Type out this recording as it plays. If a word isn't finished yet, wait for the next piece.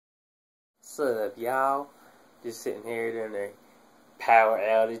What's up, y'all? Just sitting here during the power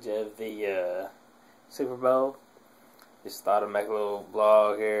outage of the Super Bowl. Just thought I'd make a little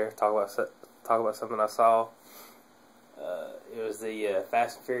vlog here, talk about something I saw. It was the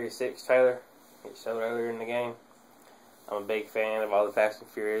Fast and Furious 6 trailer. It showed earlier in the game. I'm a big fan of all the Fast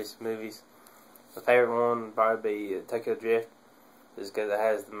and Furious movies. My favorite one would probably be Tokyo Drift, just because it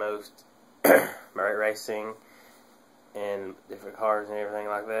has the most racing and different cars and everything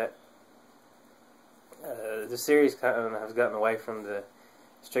like that. The series kind of has gotten away from the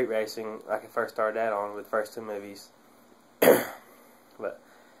street racing like it first started out on with the first two movies. But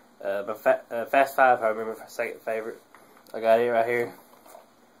Fast 5, I remember, my second favorite. I got it right here,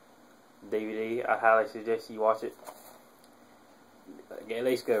 DVD. I highly suggest you watch it. At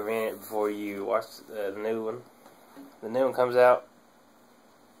least go rent it before you watch the new one. The new one comes out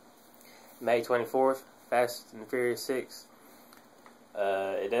May 24th. Fast and Furious 6.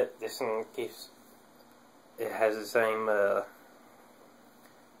 This one keeps. It has the same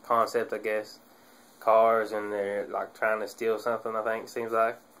concept, I guess. Cars, and they're like trying to steal something, I think, seems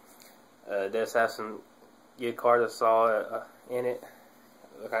like. It does have some good cars I saw in it.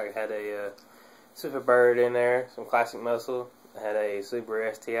 Looked like it had a Super Bird in there, some classic muscle. It had a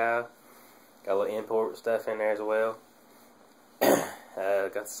Subaru STI. Got a little import stuff in there as well.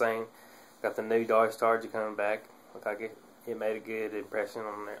 Got the new Dodge Charger coming back. Looked like it made a good impression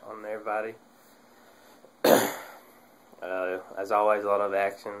on everybody. As always, a lot of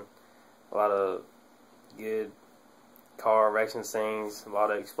action, a lot of good car racing scenes, a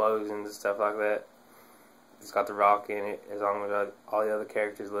lot of explosions and stuff like that. It's got The Rock in it, as long as all the other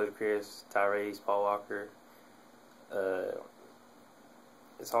characters, Ludacris, Tyrese, Paul Walker.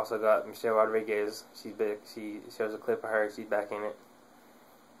 It's also got Michelle Rodriguez. She's back. She shows a clip of her. She's back in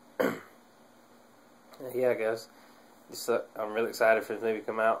it. Yeah, guys. I'm really excited for this movie to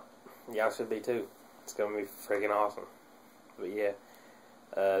come out. Y'all should be too. It's gonna be freaking awesome. But yeah,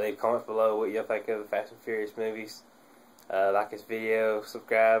 leave comments below what you think of the Fast and Furious movies. Like this video,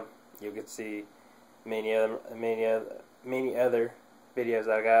 subscribe. You'll get to see many other videos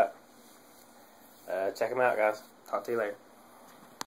I got. Check them out, guys. Talk to you later.